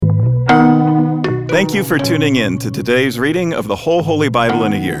Thank you for tuning in to today's reading of the whole Holy Bible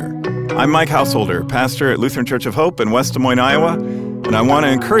in a year. I'm Mike Householder, pastor at Lutheran Church of Hope in West Des Moines, Iowa, and I want to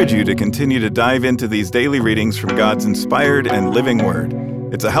encourage you to continue to dive into these daily readings from God's inspired and living Word.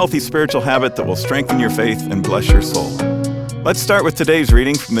 It's a healthy spiritual habit that will strengthen your faith and bless your soul. Let's start with today's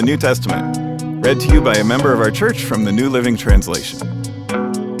reading from the New Testament, read to you by a member of our church from the New Living Translation.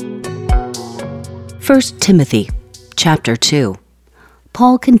 1 Timothy, chapter 2.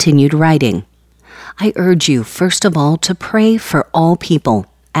 Paul continued writing, I urge you, first of all, to pray for all people,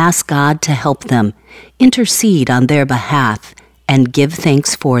 ask God to help them, intercede on their behalf, and give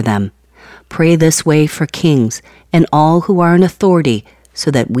thanks for them. Pray this way for kings and all who are in authority,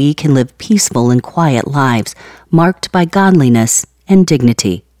 so that we can live peaceful and quiet lives, marked by godliness and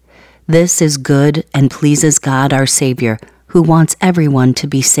dignity. This is good and pleases God our Savior, who wants everyone to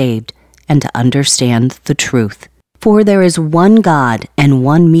be saved and to understand the truth. For there is one God and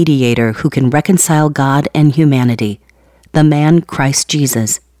one mediator who can reconcile God and humanity, the man Christ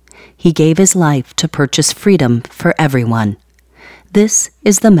Jesus. He gave his life to purchase freedom for everyone. This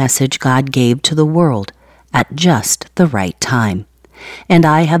is the message God gave to the world at just the right time. And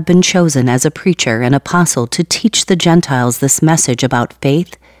I have been chosen as a preacher and apostle to teach the Gentiles this message about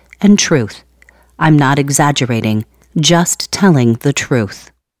faith and truth. I'm not exaggerating, just telling the truth.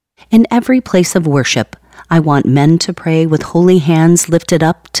 In every place of worship, I want men to pray with holy hands lifted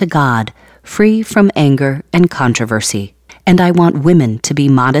up to God, free from anger and controversy. And I want women to be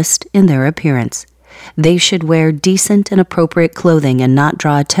modest in their appearance. They should wear decent and appropriate clothing and not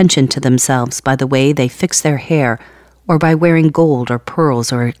draw attention to themselves by the way they fix their hair or by wearing gold or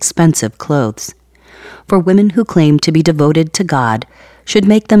pearls or expensive clothes. For women who claim to be devoted to God should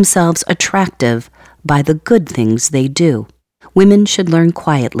make themselves attractive by the good things they do. Women should learn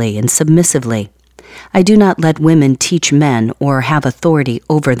quietly and submissively. I do not let women teach men or have authority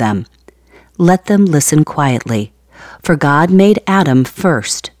over them. Let them listen quietly. For God made Adam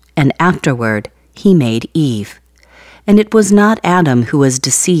first, and afterward he made Eve. And it was not Adam who was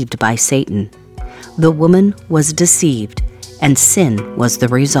deceived by Satan. The woman was deceived, and sin was the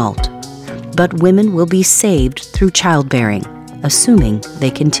result. But women will be saved through childbearing, assuming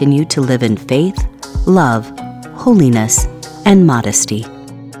they continue to live in faith, love, holiness, and modesty.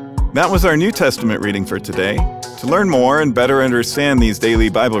 That was our New Testament reading for today. To learn more and better understand these daily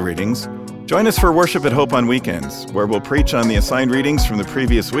Bible readings, join us for Worship at Hope on weekends, where we'll preach on the assigned readings from the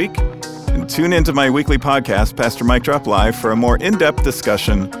previous week, and tune into my weekly podcast, Pastor Mike Drop Live, for a more in-depth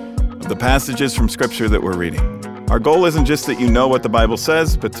discussion of the passages from Scripture that we're reading. Our goal isn't just that you know what the Bible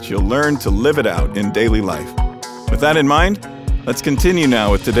says, but that you'll learn to live it out in daily life. With that in mind, let's continue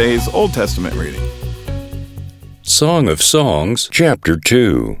now with today's Old Testament reading. Song of Songs, chapter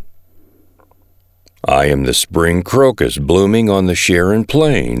 2. I am the spring crocus blooming on the Sharon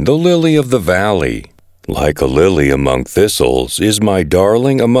plain, the lily of the valley. Like a lily among thistles is my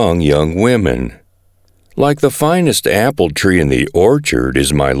darling among young women. Like the finest apple tree in the orchard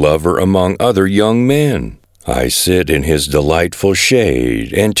is my lover among other young men. I sit in his delightful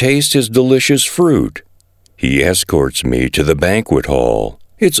shade and taste his delicious fruit. He escorts me to the banquet hall.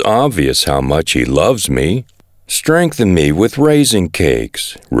 It's obvious how much he loves me. Strengthen me with raisin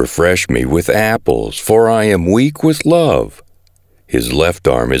cakes, refresh me with apples, for I am weak with love. His left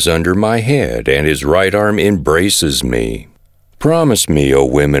arm is under my head, and his right arm embraces me. Promise me, O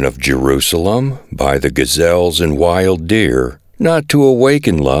women of Jerusalem, by the gazelles and wild deer, not to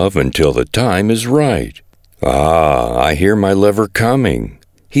awaken love until the time is right. Ah, I hear my lover coming.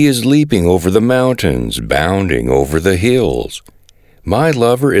 He is leaping over the mountains, bounding over the hills. My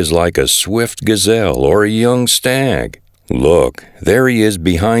lover is like a swift gazelle or a young stag. Look, there he is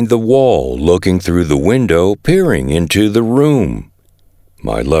behind the wall, looking through the window, peering into the room.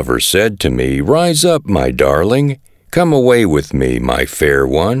 My lover said to me, Rise up, my darling. Come away with me, my fair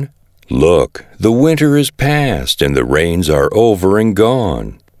one. Look, the winter is past, and the rains are over and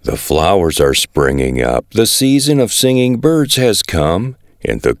gone. The flowers are springing up, the season of singing birds has come,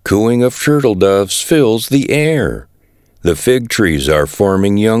 and the cooing of turtle doves fills the air. The fig trees are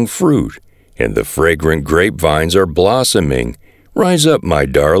forming young fruit, and the fragrant grapevines are blossoming. Rise up, my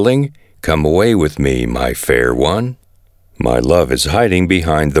darling. Come away with me, my fair one. My love is hiding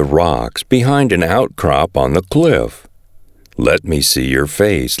behind the rocks, behind an outcrop on the cliff. Let me see your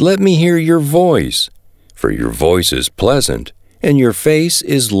face. Let me hear your voice. For your voice is pleasant, and your face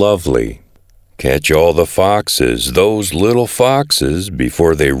is lovely. Catch all the foxes, those little foxes,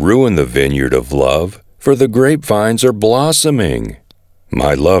 before they ruin the vineyard of love. For the grapevines are blossoming.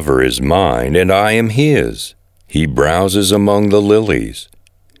 My lover is mine, and I am his. He browses among the lilies.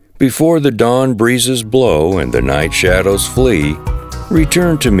 Before the dawn breezes blow and the night shadows flee,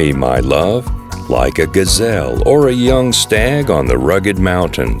 return to me, my love. like a gazelle or a young stag on the rugged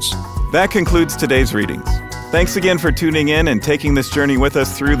mountains. That concludes today's readings. Thanks again for tuning in and taking this journey with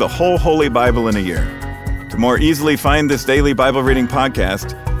us through the whole Holy Bible in a year. To more easily find this daily Bible reading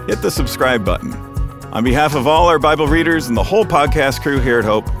podcast, hit the subscribe button. On behalf of all our Bible readers and the whole podcast crew here at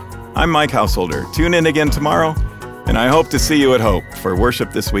Hope, I'm Mike Householder. Tune in again tomorrow, and I hope to see you at Hope for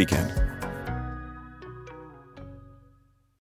worship this weekend.